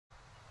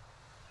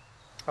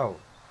Oh.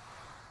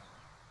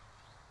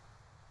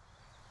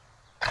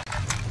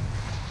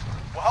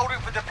 We're holding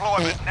for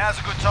deployment. Now's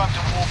a good time to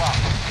warm up.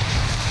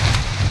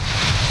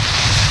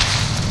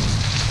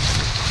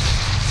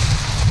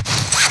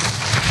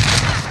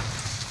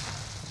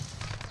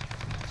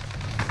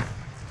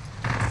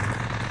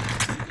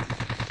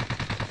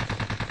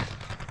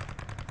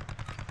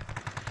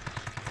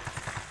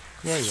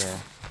 Yeah, yeah.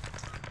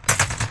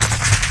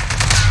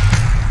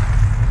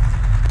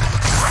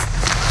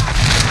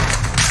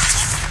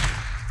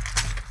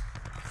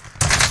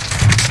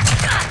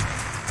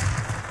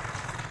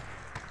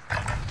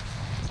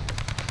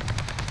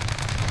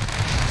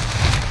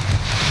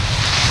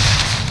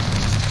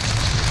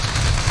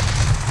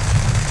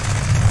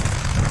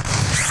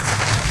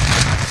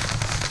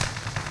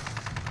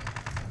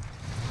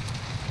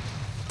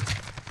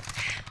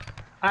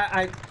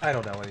 I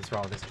don't know what is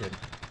wrong with this kid.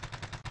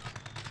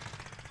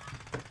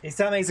 He's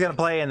telling me he's gonna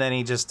play and then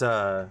he just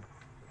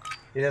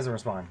he doesn't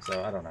respond,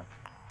 so I don't know.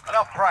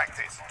 Enough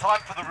practice.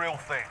 Time for the real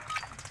thing.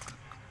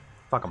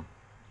 Fuck him.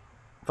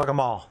 Fuck them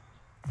all.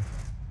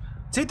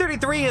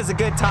 2:33 is a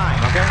good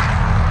time, okay?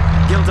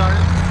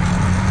 Gildart.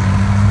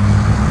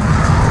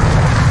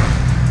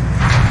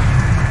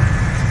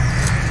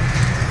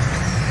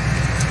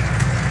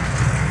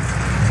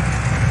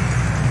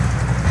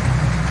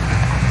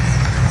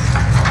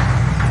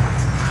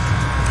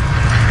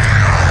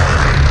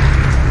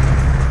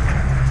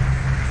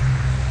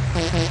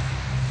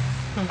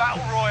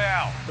 Battle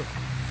Royale.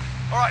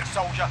 Alright,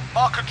 soldier.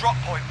 Mark a drop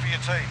point for your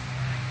team.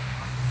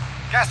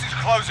 Gas is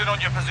closing on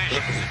your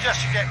position.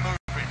 Suggest you get moving.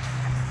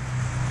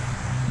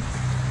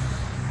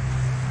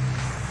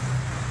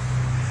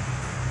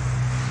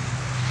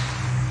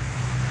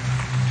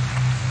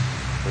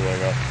 There we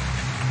go.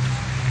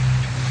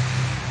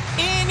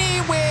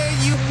 Anywhere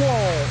you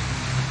want.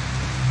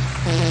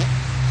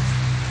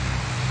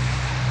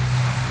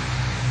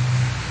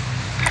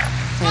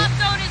 Drop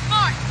zone is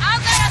marked. I'll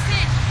let us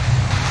in.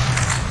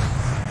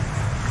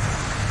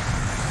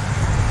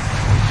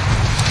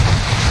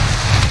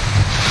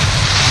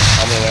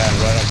 I'm gonna land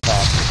right on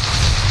top.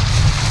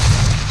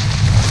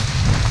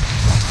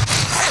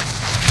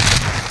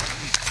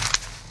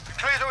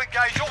 Clear to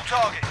engage all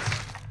targets.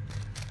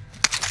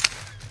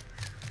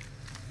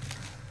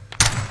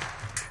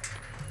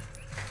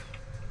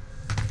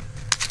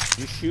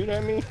 You shoot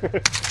at me? I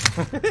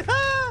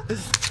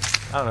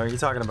don't know what you're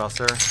talking about,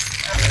 sir.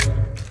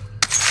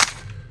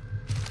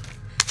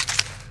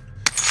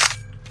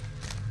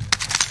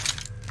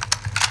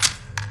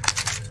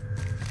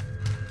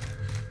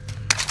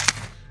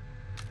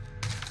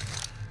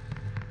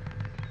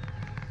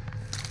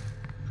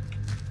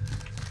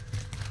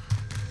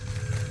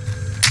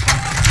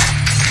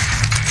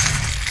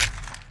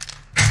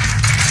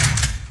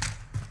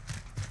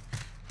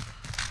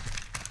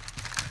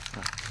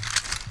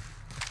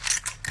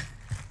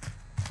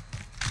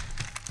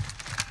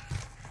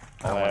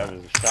 All I have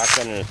is a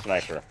shotgun and a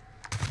sniper.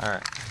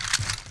 Alright.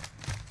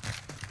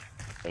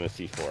 And a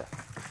C4.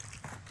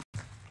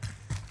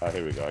 Oh,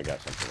 here we go. I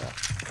got something now.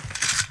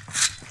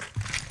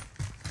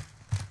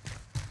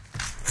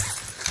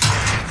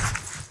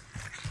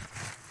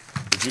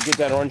 Did you get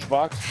that orange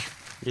box?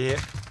 Yeah.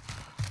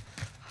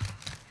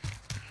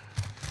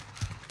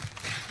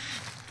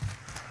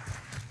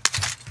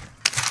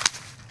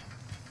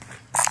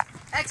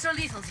 Extra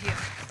lethals here.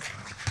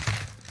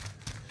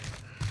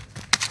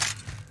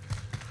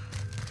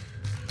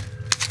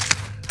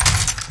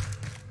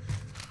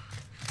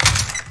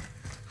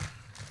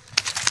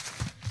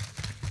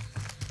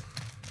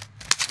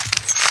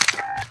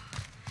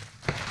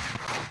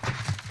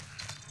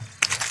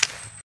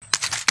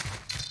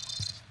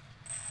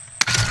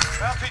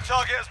 Bounty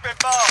target has been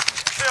marked.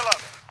 Kill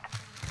them.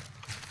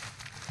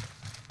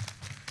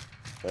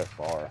 They're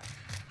far.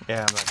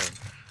 Yeah, I'm not gonna.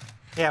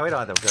 Yeah, we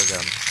don't have to go get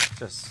them.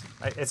 Just,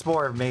 it's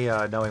more of me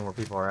knowing where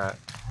people are at.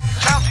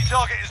 Bounty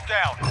target is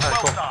down. Well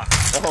cool. done.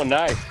 Oh,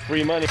 nice.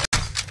 Free money.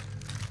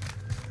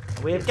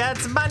 We've got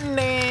some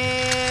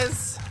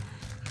monies.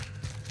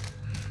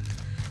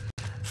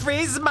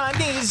 Free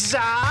money,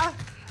 Ja.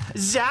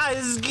 Ja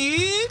is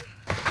good.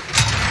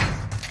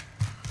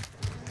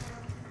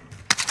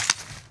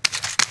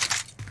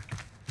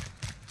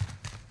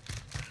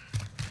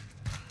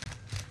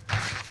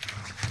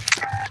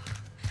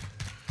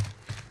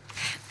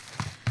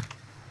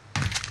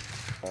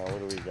 What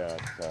do we got?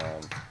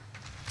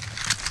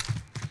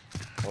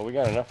 Well, we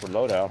got enough for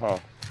loadout, huh?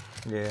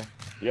 Yeah.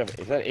 You have?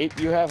 Is that 8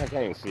 you have? I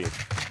can't even see it.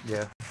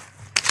 Yeah.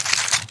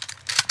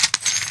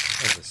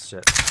 What's this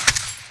shit?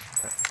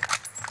 Okay.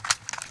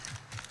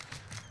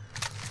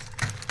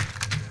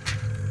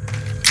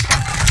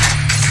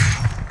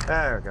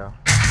 There we go.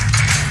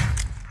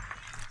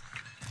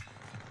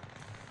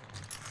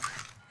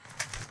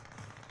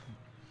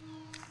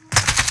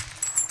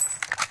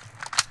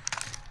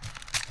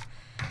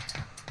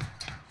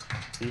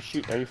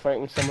 Are you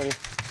fighting with somebody?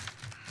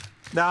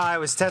 No, I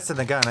was testing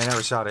the gun. I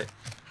never shot it.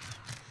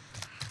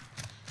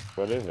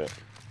 What is it?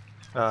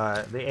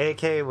 The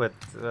AK with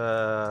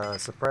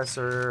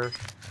suppressor.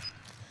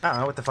 I don't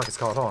know what the fuck it's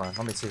called. Hold on,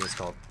 let me see what it's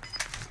called.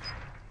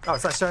 Oh,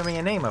 it's not showing me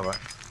a name of it.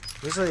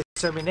 Usually it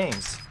shows me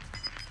names.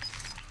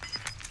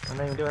 I'm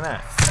not even doing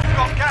that.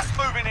 Got gas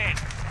moving in.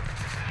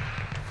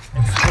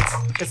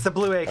 It's the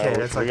blue AK. Alright,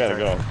 That's we like gotta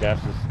go.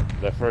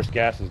 The first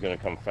gas is gonna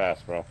come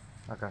fast, bro.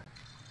 Okay.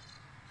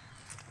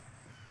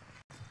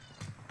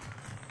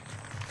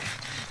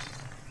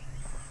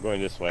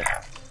 Going this way.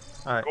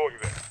 All right. Go you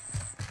there.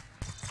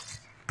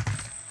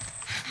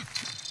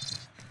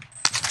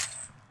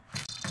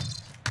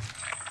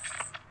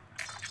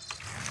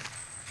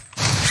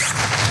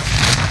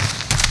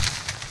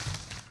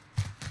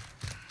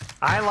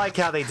 I like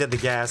how they did the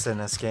gas in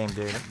this game,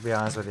 dude. To be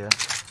honest with you,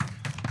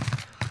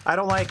 I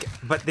don't like,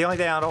 but the only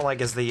thing I don't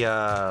like is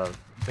the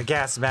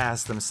gas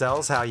masks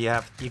themselves. How you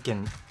have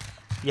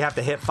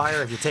to hit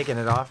fire if you're taking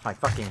it off. I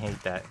fucking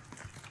hate that.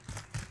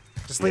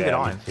 Just leave it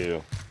on. Me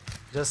too.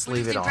 Just We're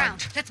leave it losing on.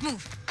 ground. Let's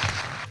move.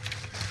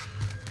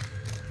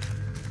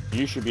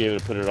 You should be able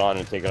to put it on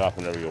and take it off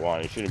whenever you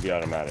want. It shouldn't be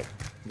automatic.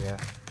 Yeah.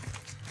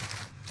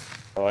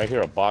 Oh, I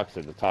hear a box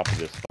at the top of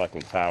this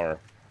fucking tower.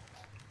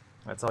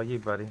 That's all you,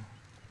 buddy. Is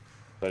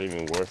that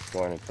even worth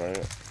going and trying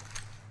it?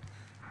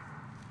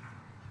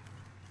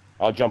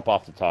 I'll jump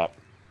off the top.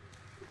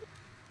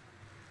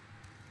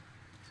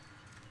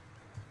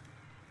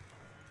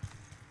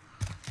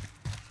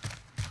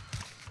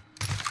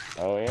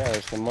 Oh yeah,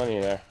 there's some money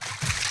there.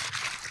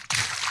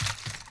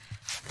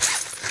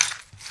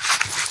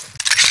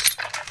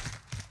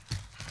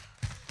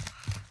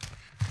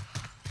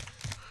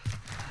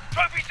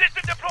 Trophy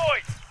system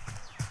deployed.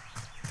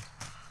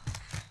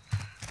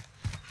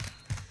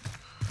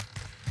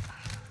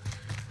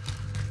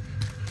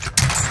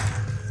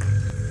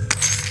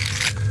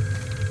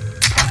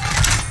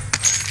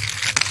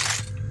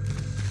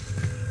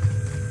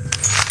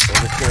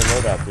 Well, let's get a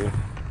loadout, dude.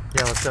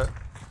 Yeah, let's do it.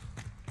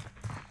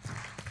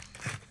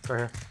 Right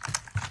here.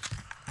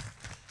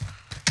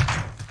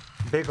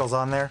 Vehicle's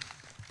on there.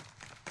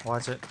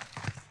 Watch it.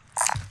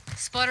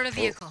 Spotted a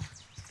vehicle.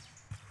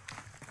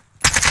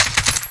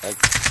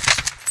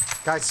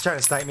 Guy's trying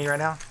to snipe me right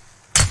now.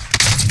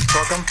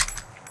 Broke him.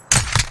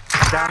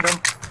 Downed him.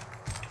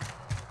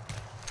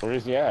 Where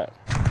is he at?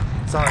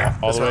 Sorry.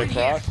 All this the way way.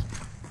 across?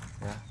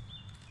 Yeah.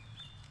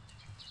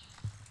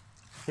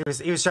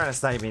 He was trying to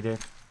snipe me, dude.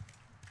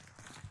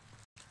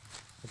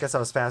 I guess I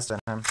was faster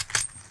than him.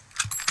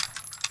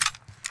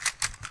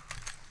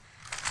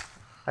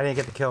 I didn't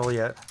get the kill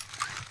yet.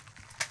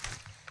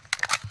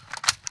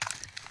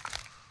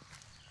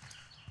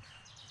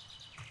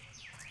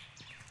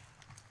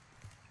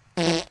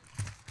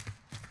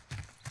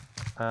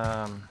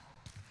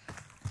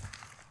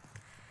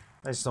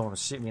 I just don't want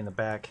to shoot me in the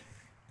back.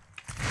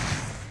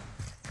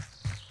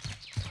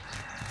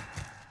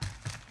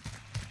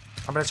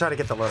 I'm gonna try to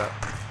get the loadout.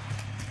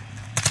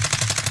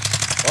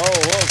 Oh,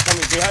 whoa,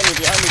 coming behind me,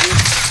 dude.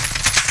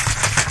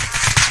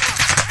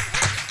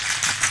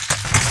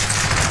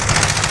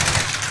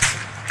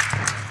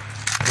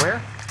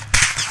 Where?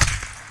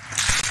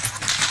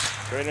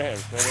 Straight ahead.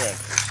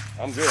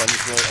 I'm good. I'm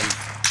just going.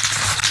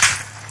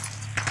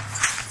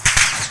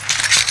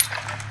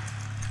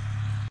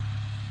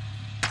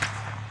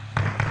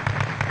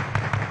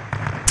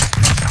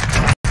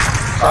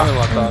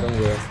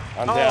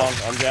 I'm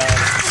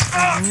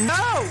down. No!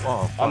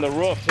 Oh, On the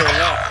roof to the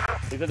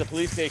left. He's at the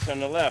police station on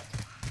the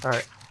left.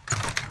 alright.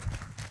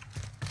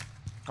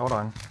 Hold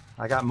on.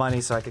 I got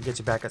money so I could get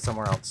you back at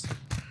somewhere else.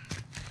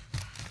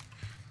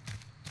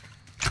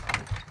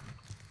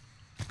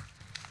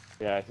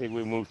 Yeah, I think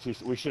we moved too.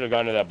 We should have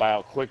gone to that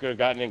buyout quicker,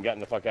 gotten in, gotten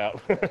the fuck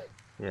out.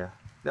 Yeah.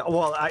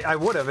 Well, I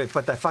would have,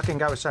 but that fucking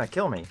guy was trying to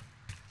kill me.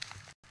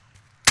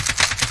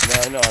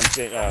 No, I'm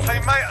saying.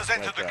 Teammate has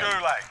entered the like,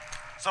 gulag.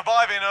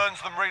 Surviving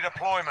earns them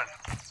redeployment.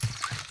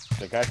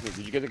 The guy. Did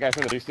you get the guy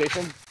from the police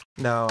station?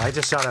 No, I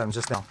just shot at him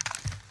just now.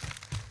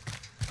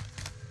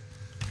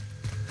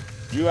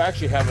 You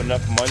actually have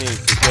enough money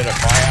to get a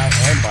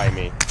buyout and buy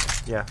me.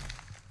 Yeah.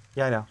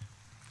 Yeah, I know.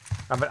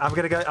 I'm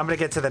gonna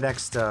get to the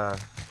next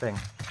thing.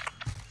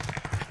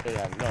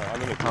 Yeah, no, I'm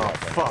gonna do Oh, that.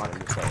 fuck.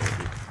 I'm just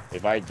saying,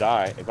 if I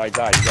die, you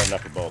got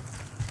enough of both.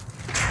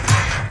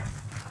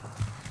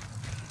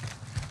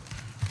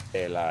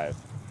 Stay alive.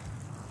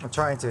 I'm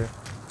trying to.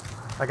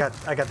 I got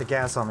the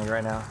gas on me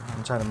right now.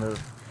 I'm trying to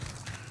move.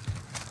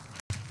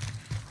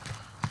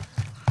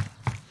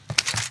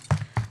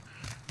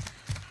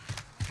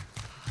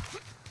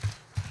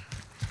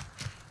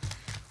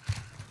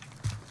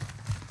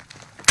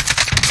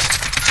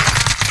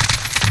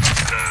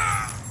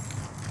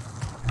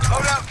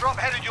 Loadout drop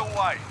headed your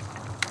way.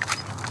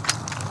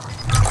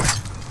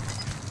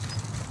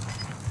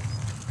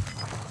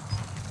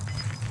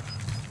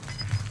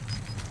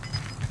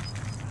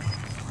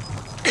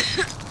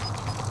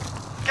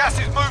 Gas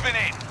is moving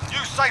in.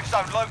 New safe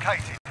zone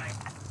located.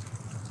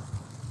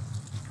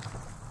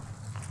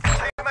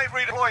 Teammate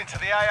redeploying to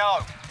the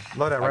AO.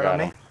 Load it I right got on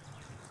me. him.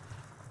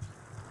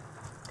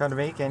 Come to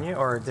me, can you?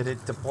 Or did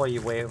it deploy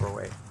you way over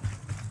way?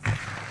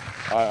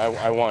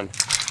 I won.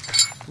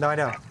 No, I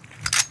know.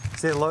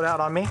 See the loadout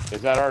on me?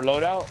 Is that our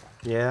loadout?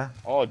 Yeah.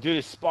 Oh, dude,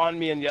 it spawned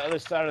me on the other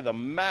side of the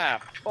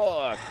map.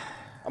 Fuck.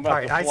 I'm All about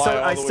right, to I fly still,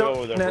 all I the way still,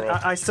 over there, no, bro.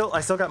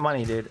 I still got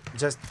money, dude.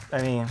 Just,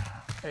 I mean,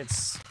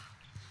 it's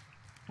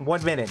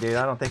 1 minute, dude.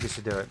 I don't think you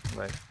should do it,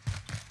 but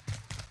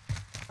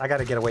I got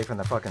to get away from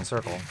the fucking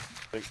circle.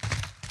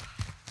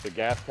 The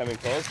gas coming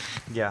close?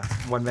 Yeah,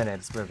 1 minute.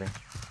 It's moving.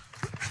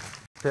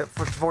 For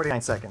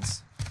 49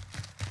 seconds.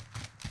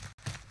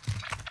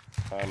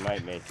 I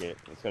might make it.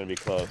 It's gonna be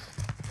close.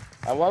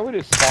 Why would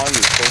it spawn you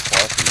so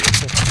far from me? It's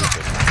so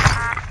stupid.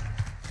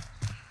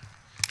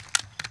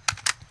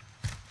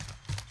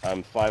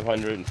 I'm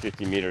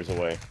 550 meters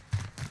away.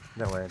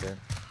 No way, dude.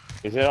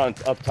 Is it on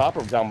up top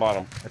or down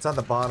bottom? It's on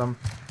the bottom.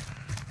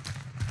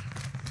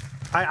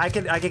 I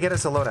could get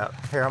us a loadout.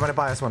 Here, I'm gonna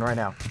buy us one right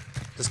now.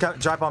 Just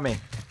drop on me.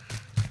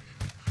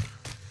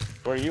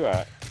 Where are you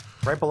at?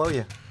 Right below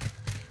you.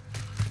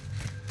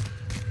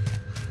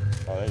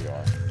 Oh, there you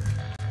are.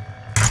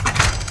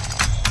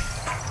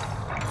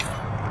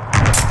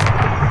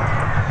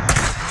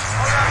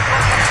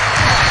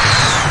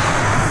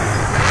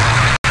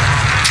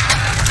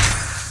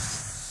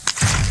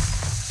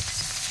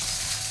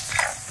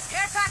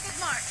 Air package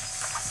marked.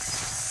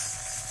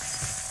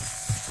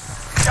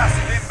 Gas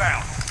is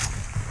inbound.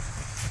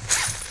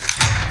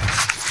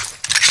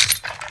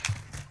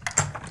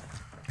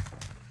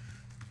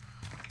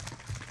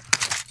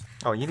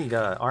 Oh, you need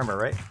armor,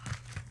 right?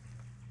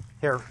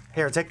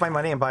 Here, take my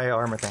money and buy an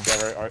armor thing.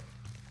 You got,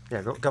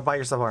 Yeah, go buy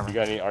yourself armor. you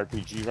got any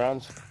RPG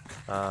rounds?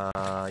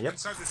 Yep.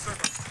 Inside the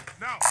circle.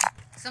 Now.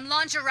 Some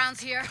launcher rounds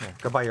here. Yeah,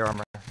 go buy your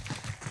armor.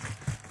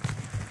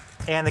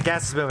 And the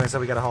gas is moving, so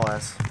we gotta haul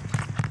ass.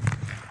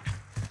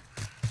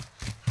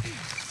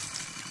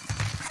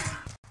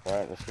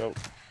 Alright, let's go.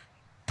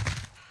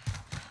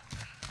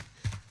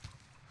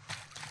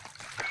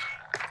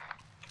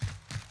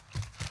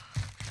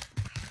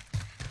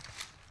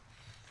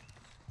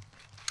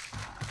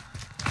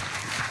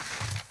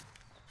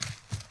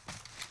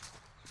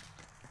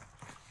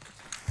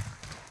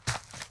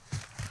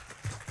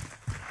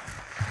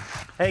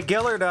 Hey,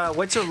 Gillard,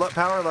 what's your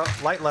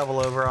light level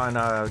over on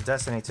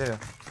Destiny 2?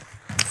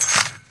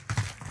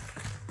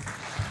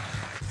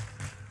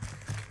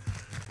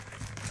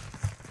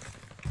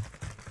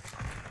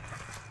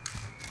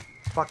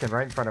 Fucking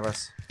right in front of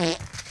us.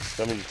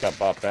 Somebody just got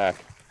bought back.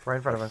 Right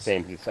in front of us.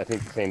 Same, I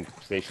think the same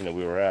station that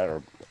we were at,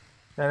 or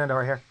No,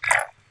 right here.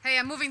 Hey,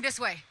 I'm moving this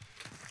way.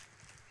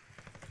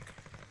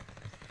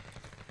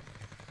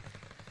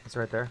 It's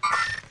right there.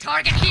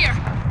 Target here.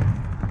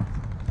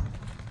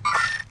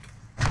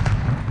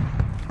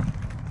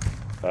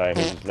 alright,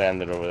 he just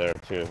landed over there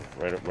too,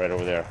 right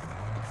over there.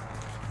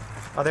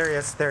 Oh, there he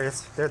is. There he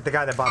is. There, the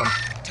guy that bought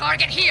him.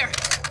 Target here.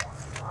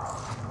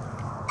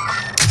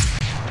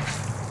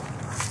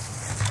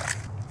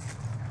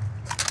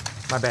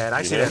 My bad. I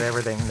You should did? have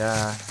everything.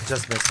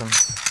 Just missed him.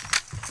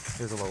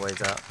 He was a little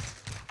ways out.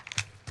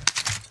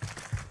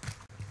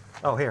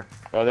 Oh, here.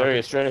 Oh, there he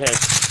is, straight ahead.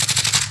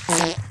 No,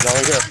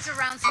 right here. Launcher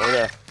rounds Over here.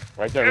 there.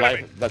 Right there,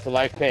 Enemy. life. That's a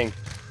life ping.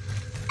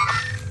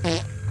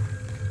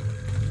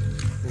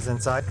 He's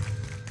inside.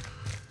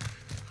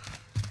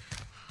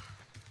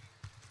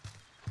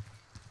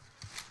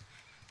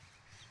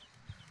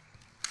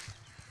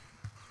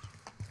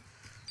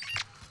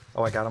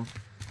 Oh, I got him.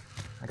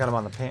 I got him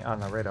on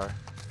the radar.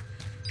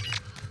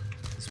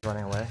 He's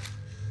running away.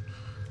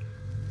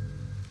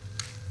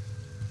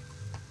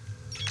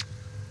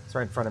 It's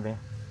right in front of me.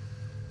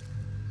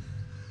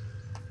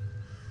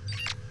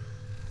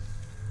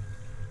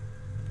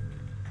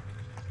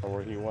 Or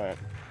where he went.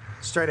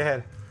 Straight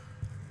ahead.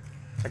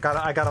 I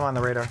got him on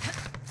the radar.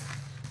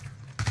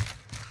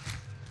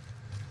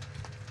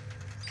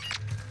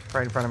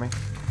 Right in front of me.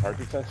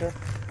 Heartbeat sensor?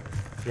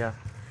 Yeah.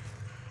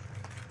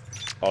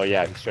 Oh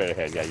yeah, he's straight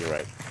ahead. Yeah, you're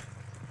right.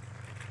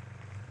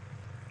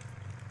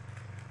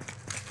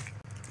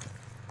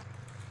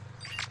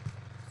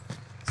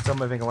 Still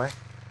moving away.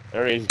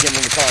 There he is. He's getting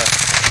in the car.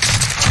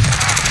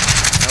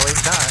 No,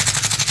 he's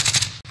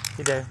not.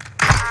 He did.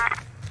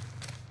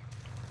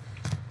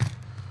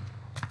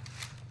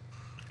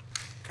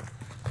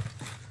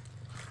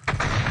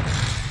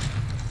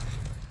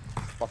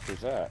 Fuck was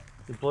that?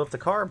 He blew up the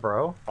car,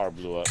 bro. Car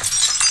blew up.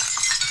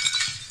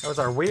 That was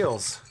our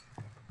wheels.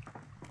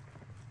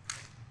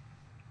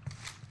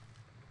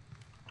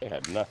 They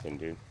had nothing,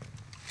 dude.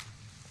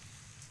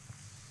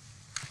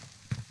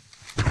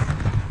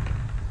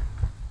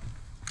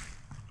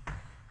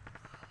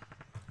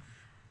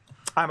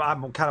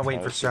 I'm kind of waiting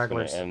Oh, for it's just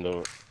gonna stragglers. end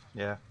the-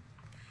 Yeah.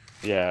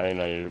 Yeah, I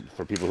know.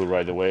 For people who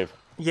ride the wave.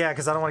 Yeah,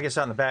 because I don't want to get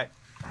shot in the back.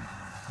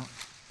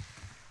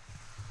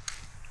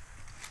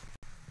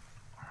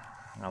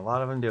 A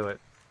lot of them do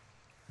it.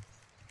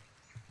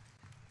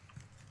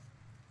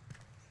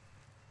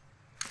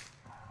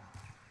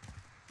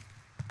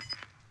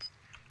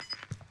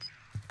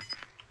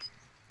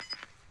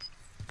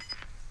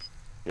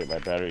 Get my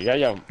battery.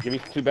 Yeah. Give me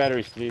 2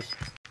 batteries, please.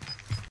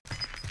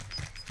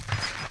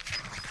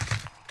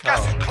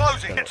 Gas is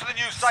closing. Get to the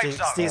new safe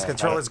zone. Steve's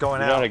controller's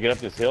going You know how out. to get up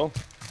this hill?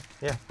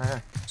 Yeah, right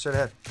here. Straight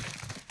ahead.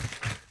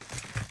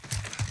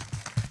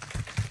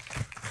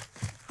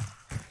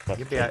 Must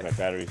You'd be take at- my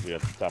batteries be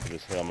at the top of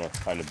this hill. I'm gonna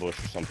find a bush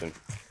or something.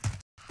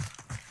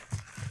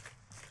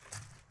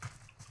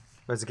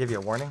 Does it give you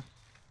a warning?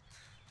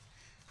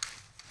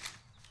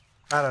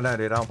 I don't know,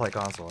 dude. I don't play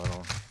console at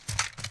all.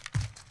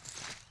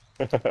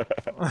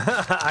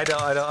 I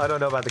don't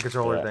know about the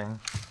controller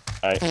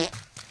Yeah. thing.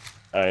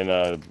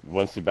 And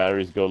once the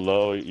batteries go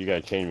low, you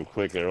gotta change them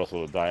quick, or else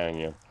it'll die on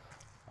you.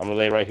 I'm gonna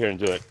lay right here and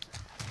do it.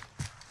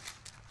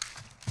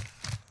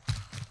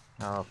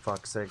 Oh,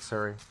 fuck's sakes,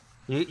 hurry.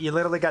 You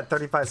literally got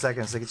 35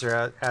 seconds to get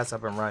your ass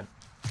up and run.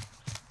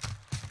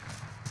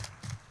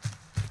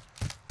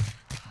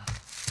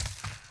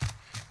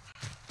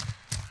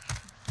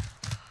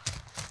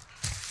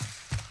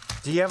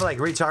 Do you have, like,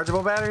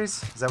 rechargeable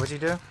batteries? Is that what you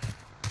do?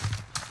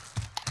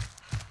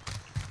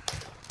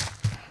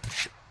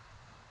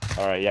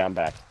 Alright, yeah, I'm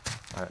back.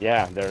 All right.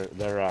 Yeah, they're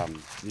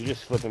you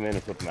just flip them in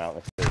and flip them out.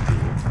 That's very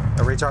easy.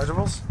 Are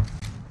rechargeables?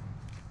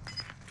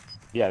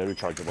 Yeah, they're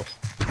rechargeables.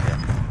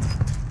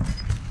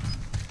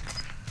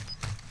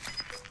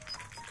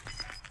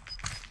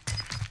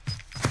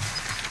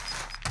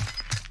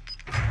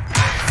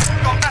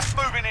 Got gas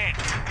moving in.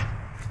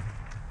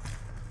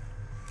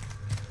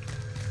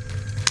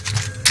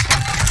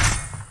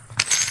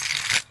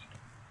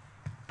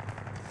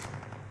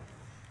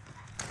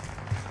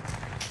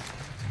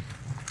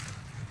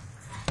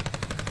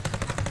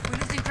 We're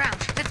losing ground.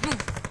 Let's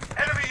move.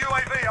 Enemy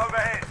UAV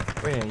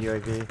overhead. We need a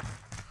UAV.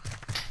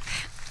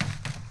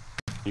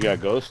 You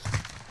got Ghost?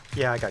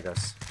 Yeah, I got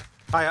Ghost.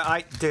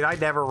 Dude, I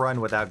never run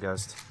without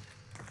Ghost.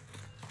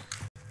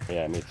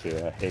 Yeah, me too.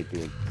 I hate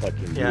being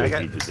fucking Yeah, I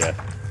UAV got- to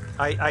death.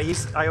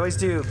 I always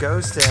do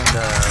Ghost and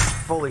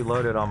fully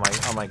loaded on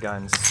my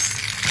guns.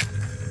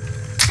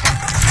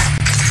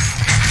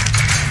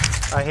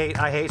 I hate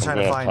trying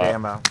to gonna find pop.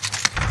 ammo.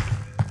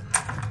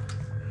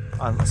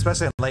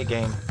 Especially in late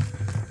game.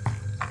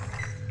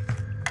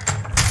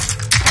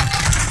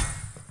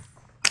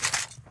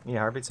 You need a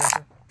heartbeat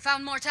sensor?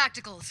 Found more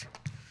tacticals.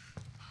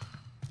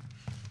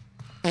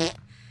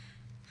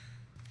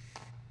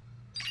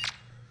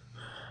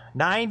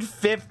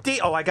 $9.50.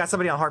 Oh, I got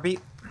somebody on heartbeat.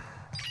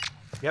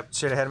 Yep,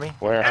 straight ahead of me.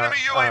 Where? Enemy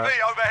UAV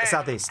overhead.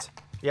 Southeast.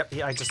 Yep,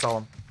 I just saw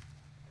him.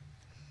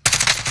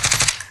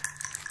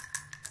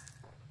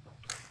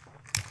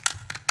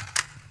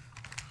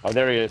 Oh,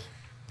 there he is.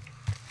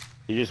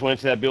 He just went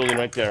into that building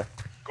right there.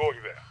 Got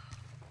you there.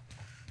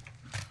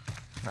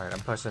 All right, I'm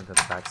pushing to the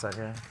backside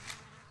here.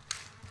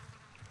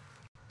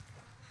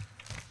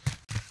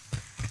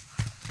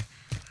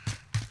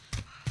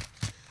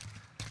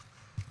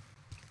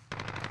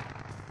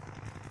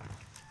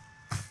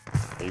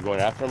 Are you going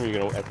after him? Or you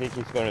gonna? I think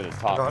he's going to the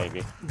top,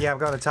 maybe. Yeah, I'm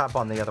going to top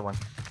on the other one.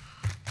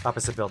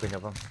 Opposite building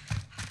of him.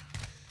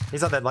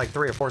 He's on that like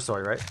 3 or 4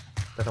 story, right?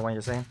 That the one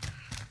you're saying?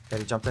 That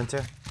he jumped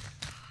into?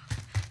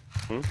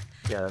 Hmm?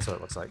 Yeah, that's what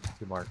it looks like.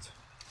 He marked.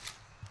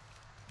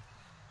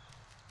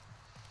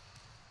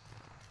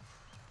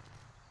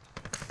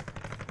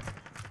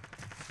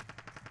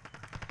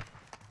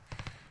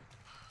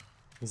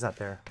 He's not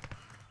there.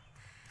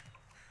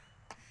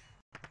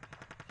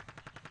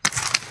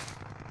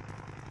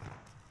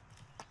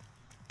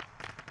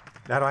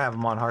 I don't have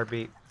him on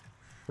heartbeat.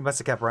 He must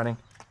have kept running.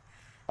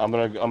 I'm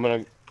going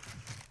to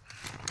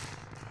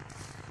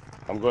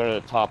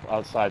the top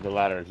outside the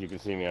ladder. If you can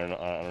see me, I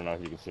don't know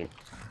if you can see me.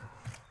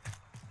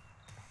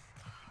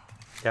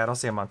 Yeah, I don't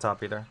see him on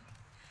top either.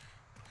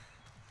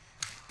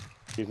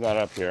 He's not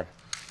up here,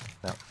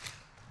 No.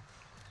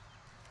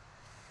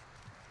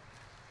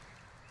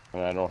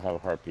 and I don't have a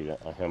heartbeat.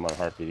 Him on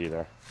heartbeat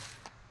either.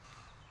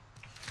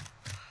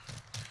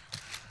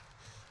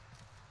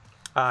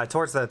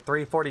 Towards the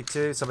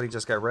 342, somebody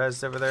just got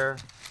rezzed over there.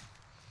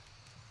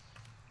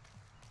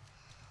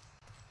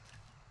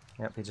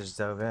 Yep, he just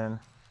dove in.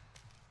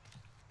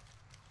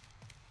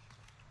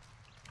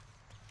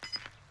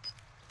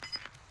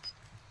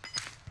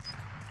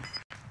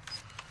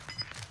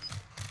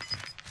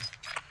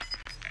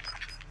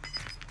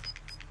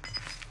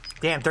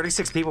 Damn,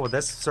 36 people with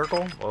this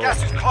circle? Whoa.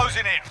 Gas is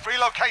closing in.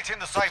 Relocating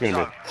the safe It's in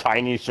zone. a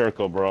tiny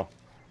circle, bro.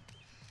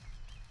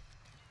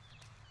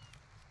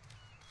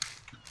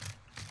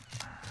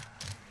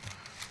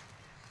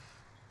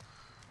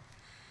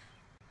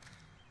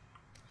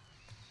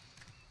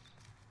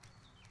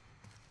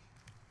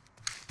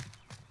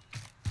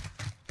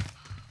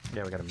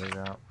 Yeah, we gotta move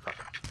out.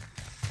 Fuck.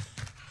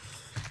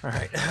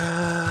 Alright.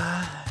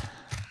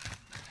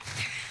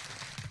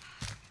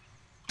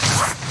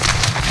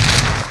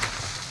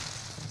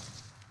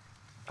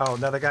 Oh,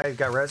 another guy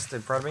got rezzed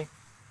in front of me.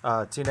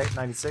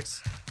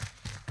 296.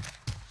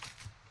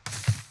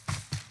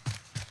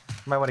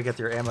 Might want to get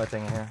your ammo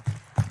thing in here.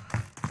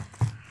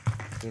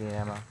 You need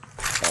ammo.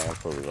 I'll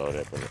fully reload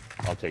it, but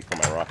I'll take for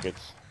my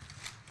rockets.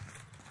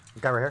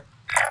 Guy right here.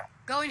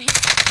 Go in here.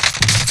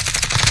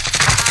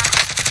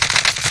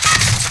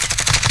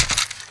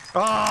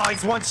 Oh,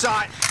 he's one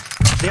shot.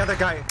 The other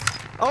guy.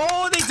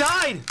 Oh, they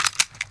died.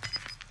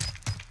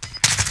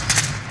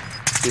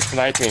 He's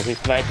sniping. He's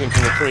sniping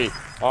from the tree.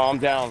 Oh, I'm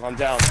down. I'm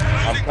down.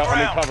 I'm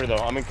in cover though.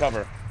 I'm in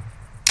cover.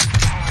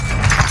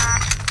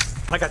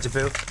 I got you,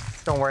 boo.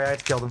 Don't worry, I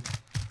killed him.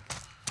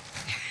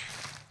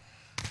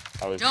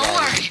 I was Don't dying.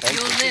 worry, Thank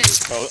you'll you.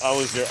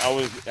 live.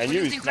 Oh, I knew he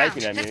was losing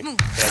sniping ground. at me. Let's move.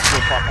 But I still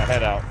popped my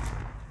head out.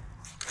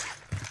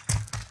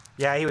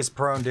 Yeah, he was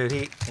prone, dude.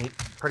 He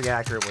pretty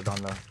accurate with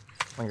on the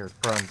when you're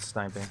prone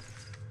sniping.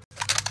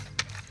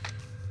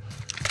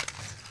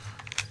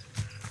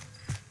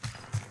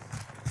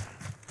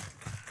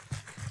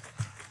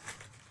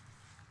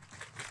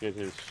 Get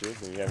his shit.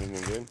 Did you have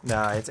anything good?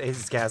 No,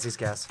 it's gas. He's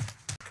gas.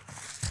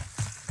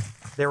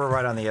 They were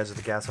right on the edge of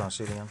the gas when I was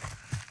shooting him.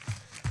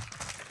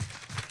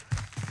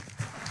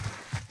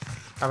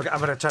 I'm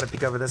gonna try to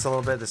peek over this a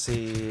little bit to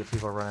see if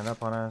people are running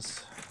up on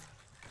us.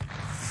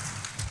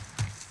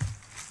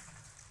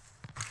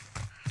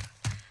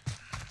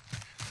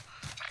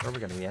 Where are we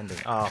gonna be ending?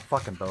 Oh,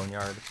 fucking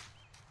boneyard.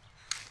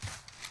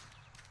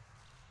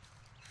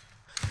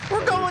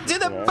 We're going to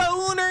the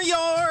boner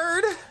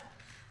yard.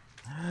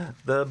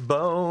 The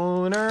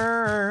boner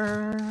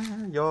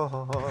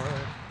yard.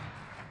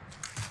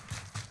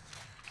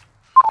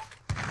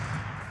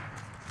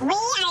 We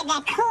are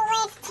the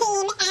coolest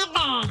team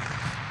ever.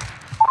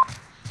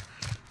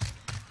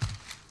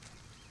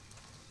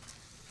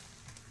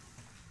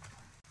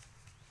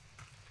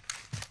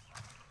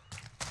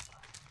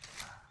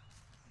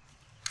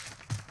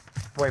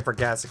 Wait for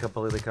gas to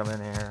completely come in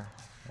here.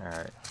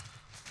 Alright.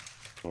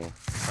 Cool.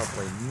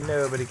 Hopefully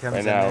nobody comes Right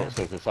in now, there.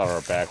 since it's on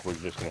our back, we're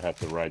just gonna have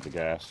to ride the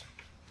gas.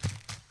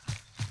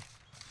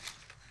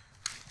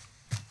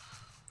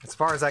 As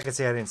far as I can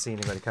see, I didn't see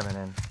anybody coming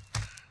in.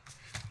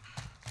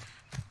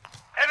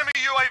 Enemy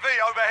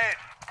UAV overhead.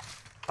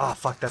 Oh,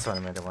 fuck, that's what I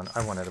meant to want.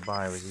 I wanted to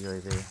buy was a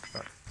UAV.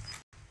 But...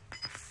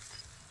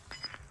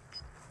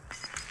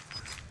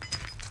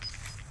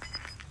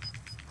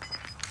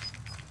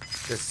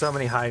 There's so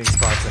many hiding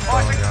spots in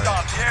Fighting's Boneyard.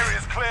 done. The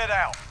area's cleared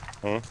out.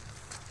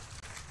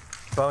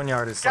 Hmm?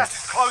 Boneyard is Gas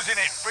like is closing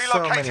in. so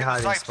Relocating many the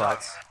hiding safe zone.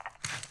 spots.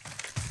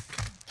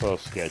 So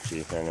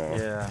sketchy, I know.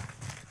 Yeah.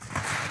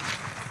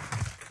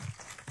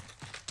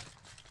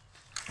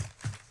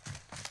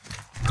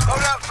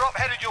 Loadout drop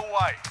headed your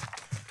way.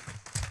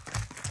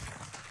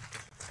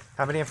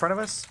 How many in front of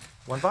us?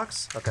 One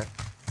box? Okay.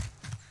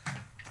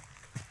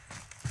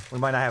 We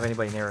might not have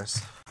anybody near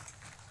us.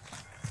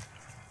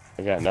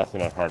 I got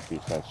nothing on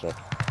heartbeat sensor.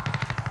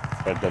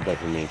 But that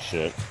doesn't mean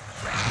shit.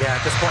 Yeah,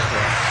 at this point,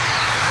 yeah.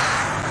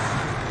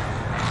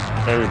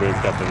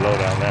 Everybody's got the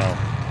loadout now.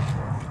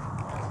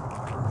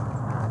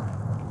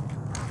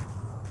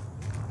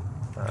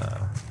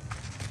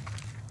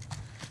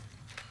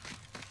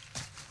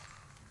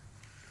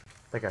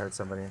 I think I heard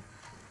somebody.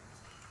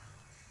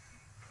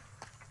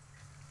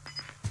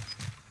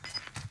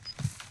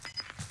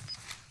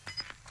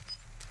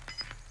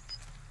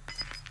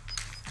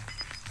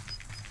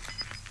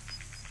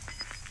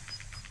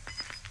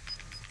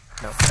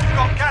 Nope.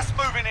 Got gas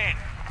moving in.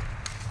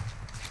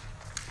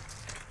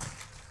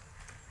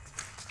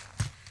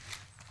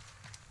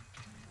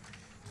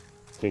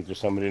 Think there's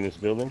somebody in this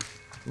building?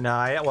 No,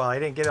 I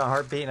didn't get a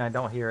heartbeat and I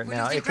don't hear it We're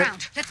now. losing It could,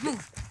 ground. Let's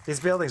move. these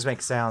buildings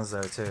make sounds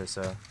though too,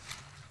 so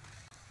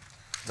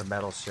the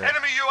metal shit.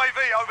 Enemy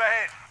UAV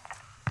overhead.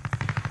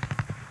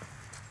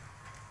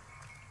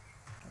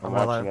 I'm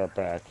Well, watching our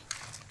back.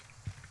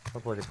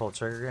 Hopefully they pull the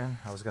trigger again.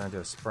 I was gonna do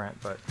a sprint,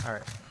 but all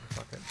right,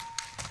 fuck it.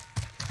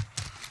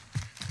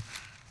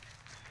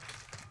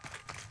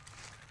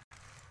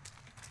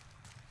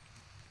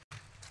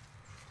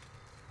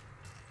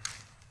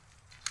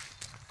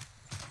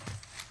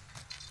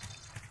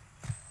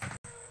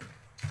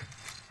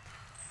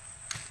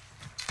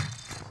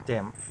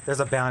 Damn, there's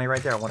a bounty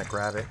right there. I want to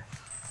grab it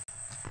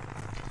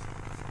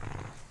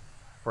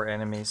for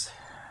enemies.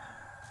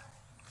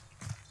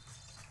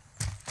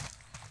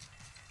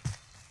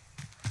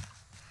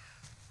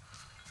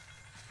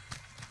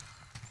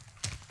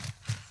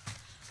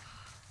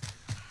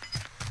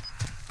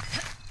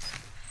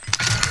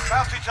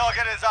 Bounty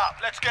target is up.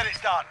 Let's get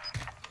it done.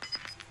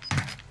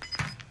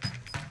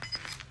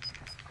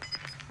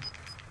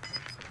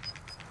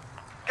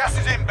 Gas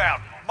is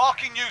inbound.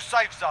 Marking new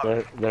safe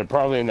zone. They're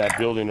probably in that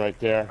building right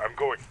there. I'm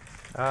going.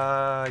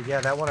 Yeah,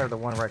 that one or the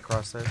one right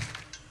across there.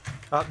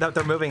 Oh, no,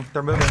 they're moving.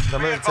 They're moving. They're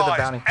Be moving to the advised,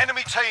 bounty.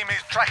 enemy team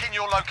is tracking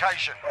your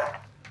location.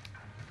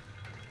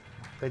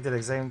 They did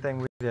the same thing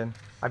we did.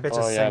 I bet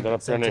you. Oh yeah, they're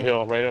up there on the team.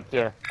 hill, right up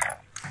there.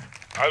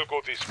 I'll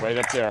go this way.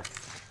 Right up there.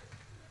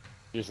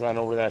 Just ran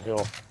over that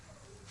hill.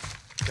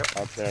 Yep.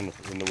 Out there in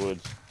the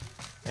woods.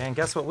 And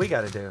guess what we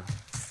got to do?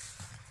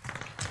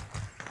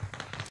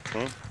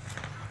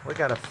 Hmm? We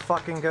got to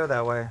fucking go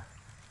that way.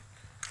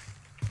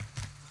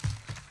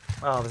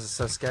 Oh, this is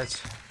so sketch.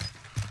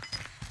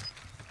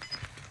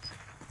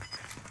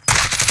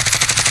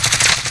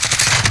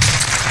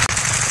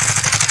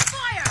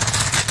 Fire!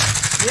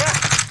 Yeah.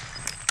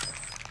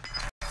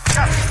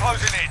 Gas is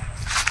closing in.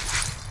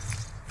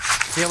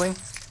 Healing.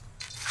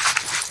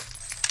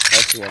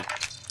 That's one.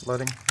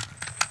 Loading.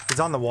 He's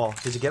on the wall.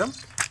 Did you get him?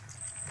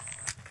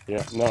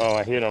 Yeah. No,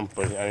 I hit him,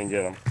 but I didn't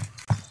get him.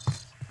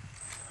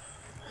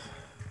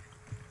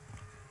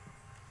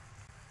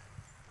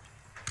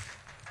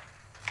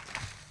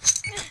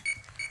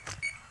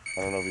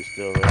 don't know if he's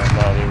still there.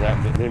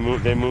 No,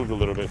 they moved a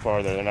little bit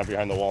farther. They're not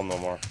behind the wall no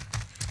more.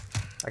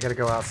 I gotta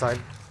go outside.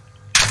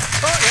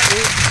 Oh,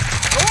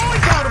 I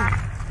got him!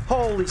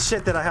 Holy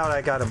shit, how did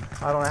I got him?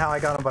 I don't know how I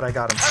got him, but I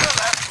got him. To the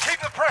left, keep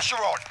the pressure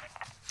on.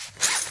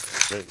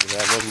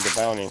 That wasn't the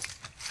bounty.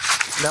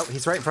 No,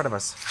 he's right in front of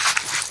us.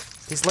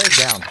 He's laid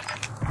down.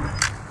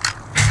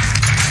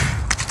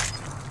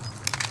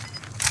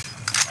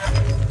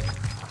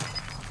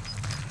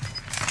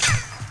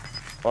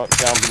 Oh,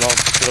 down below,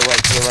 to the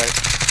right, to the right.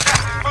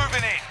 Gas is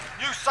moving in.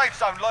 New safe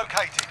zone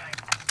located.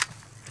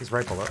 He's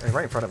right below,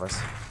 right in front of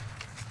us.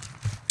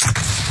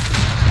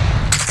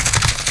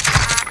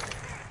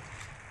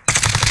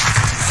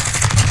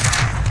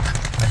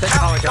 I think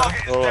I got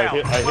him. Oh, I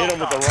hit him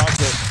with the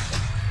rocket.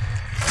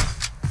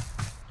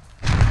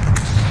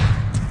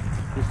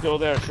 He's still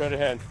there, straight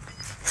ahead.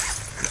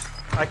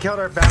 I killed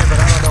our bounty, but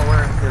I don't know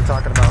where you're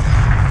talking about.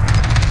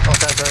 Oh,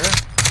 that's right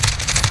here.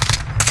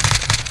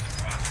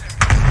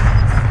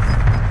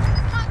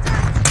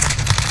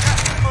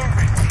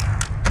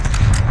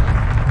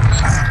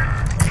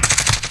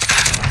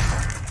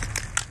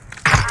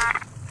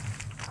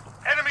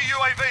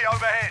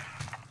 Overhead.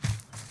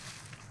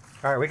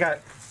 All right, we got.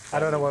 I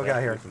don't know what we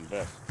got here.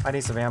 I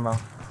need some ammo.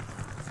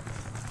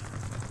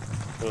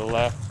 To the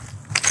left.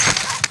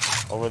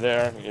 Over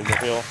there in the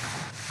hill.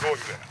 Got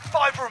you there.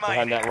 5 remaining.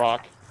 Behind that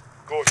rock.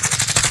 Got you.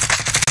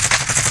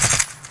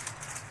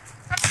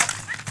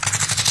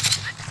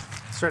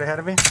 Straight ahead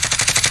of me.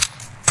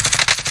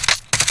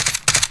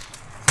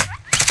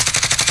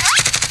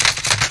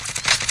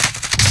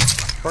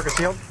 Work a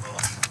shield.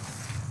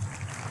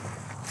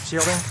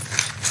 Shielding.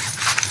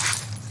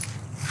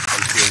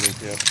 I'm shielding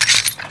too.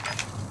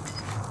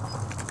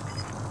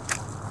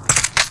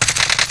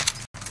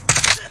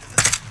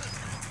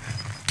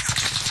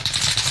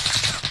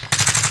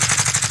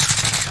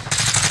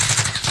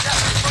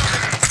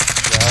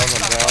 Down,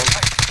 I'm down.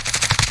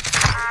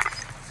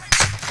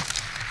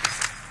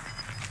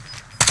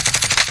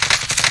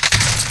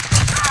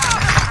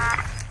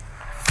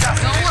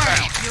 Don't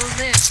worry, you'll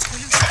live.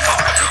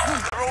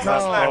 They're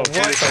almost left.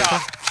 Get it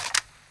done.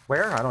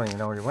 Where? I don't even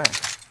know where you went.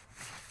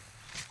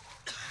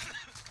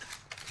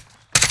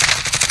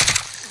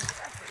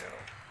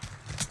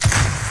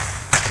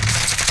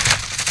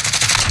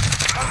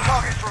 No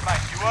targets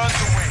remain. You earned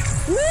the win.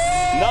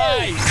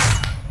 Nice!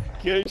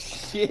 Good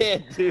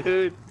shit,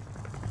 dude.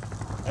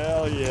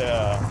 Hell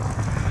yeah.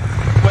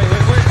 Wait. Is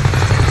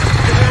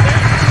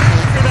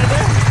that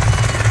there?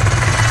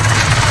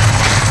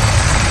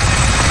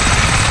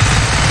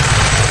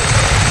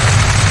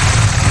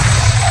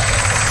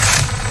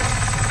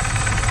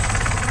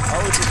 I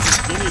was just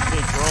a guinea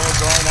pig, bro.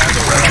 Drawing out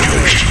the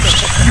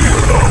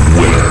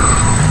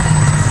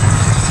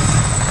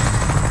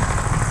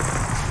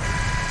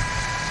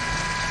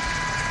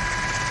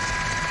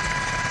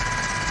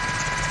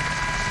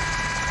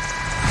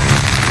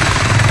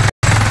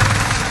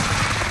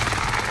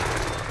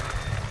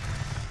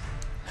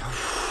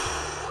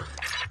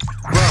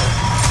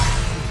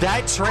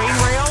That train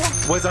rail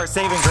was our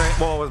saving grace.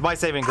 Well, it was my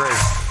saving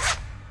grace.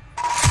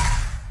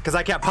 Because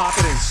I kept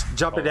popping and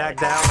jumping back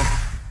down.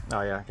 Oh,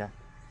 yeah, okay.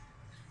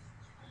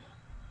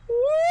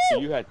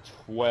 You had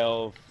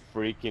 12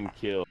 freaking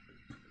kills.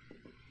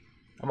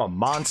 I'm a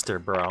monster,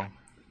 bro.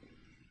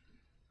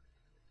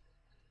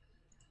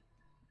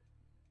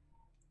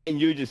 And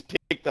you just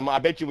picked them. I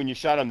bet you when you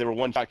shot them, they were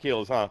one-shot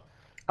kills, huh?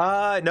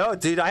 No,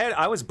 dude.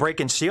 I was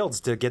breaking shields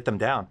to get them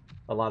down.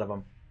 A lot of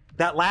them.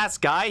 That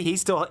last guy, he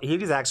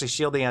was actually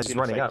shielding as he's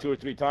running like up. 2 or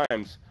 3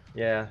 times.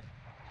 Yeah.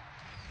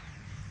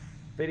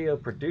 Video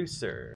producer.